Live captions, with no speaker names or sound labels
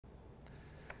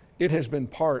It has been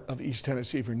part of East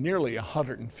Tennessee for nearly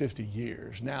 150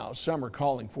 years. Now, some are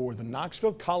calling for the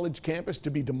Knoxville College campus to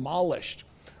be demolished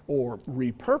or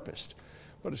repurposed.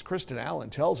 But as Kristen Allen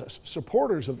tells us,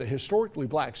 supporters of the historically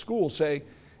black school say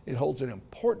it holds an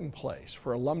important place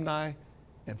for alumni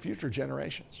and future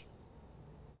generations.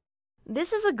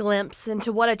 This is a glimpse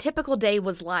into what a typical day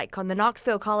was like on the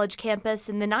Knoxville College campus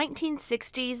in the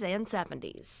 1960s and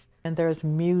 70s. And there's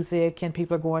music and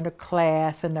people are going to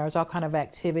class and there's all kind of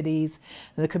activities.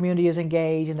 And the community is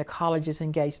engaged and the college is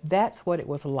engaged. That's what it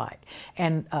was like.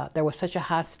 And there was such a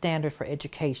high standard for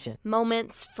education.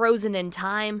 Moments frozen in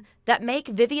time that make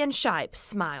Vivian Shipe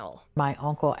smile. My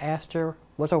uncle Astor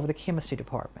was over the chemistry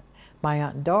department. My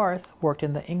Aunt Doris worked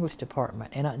in the English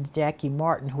department, and Aunt Jackie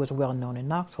Martin, who was well known in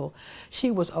Knoxville, she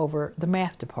was over the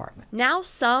math department. Now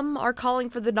some are calling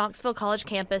for the Knoxville College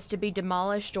campus to be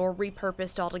demolished or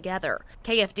repurposed altogether.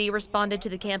 KFD responded to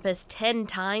the campus 10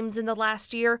 times in the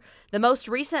last year. The most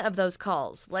recent of those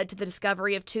calls led to the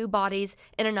discovery of 2 bodies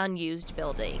in an unused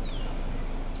building.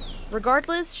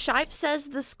 Regardless, Shipe says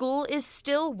the school is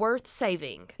still worth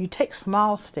saving. You take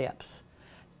small steps.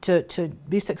 To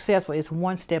be successful, it's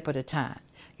one step at a time.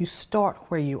 You start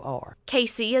where you are.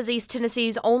 KC is East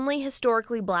Tennessee's only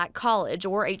historically black college,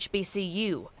 or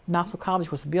HBCU. Knoxville College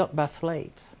was built by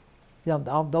slaves. You know,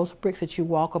 all those bricks that you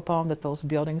walk upon, that those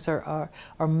buildings are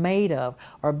made of,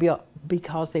 are built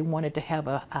because they wanted to have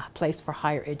a place for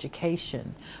higher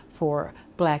education for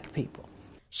black people.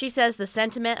 She says the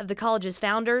sentiment of the college's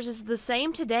founders is the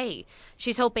same today.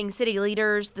 She's hoping city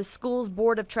leaders, the school's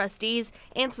board of trustees,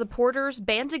 and supporters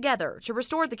band together to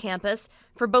restore the campus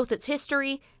for both its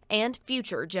history and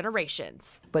future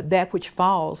generations. But that which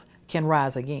falls can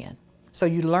rise again. So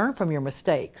you learn from your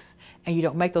mistakes and you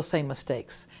don't make those same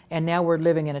mistakes. And now we're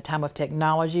living in a time of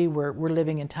technology. We're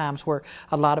living in times where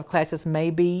a lot of classes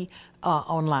may be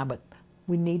online, but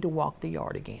we need to walk the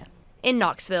yard again. In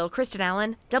Knoxville, Kristen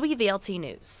Allen, WVLT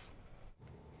News.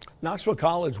 Knoxville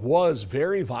College was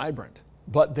very vibrant,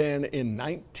 but then in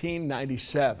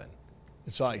 1997,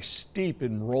 it saw a steep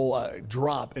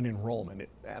drop in enrollment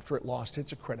after it lost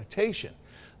its accreditation.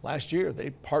 Last year, they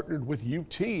partnered with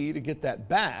UT to get that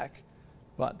back,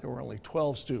 but there were only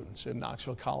 12 students in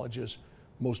Knoxville College's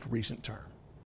most recent term.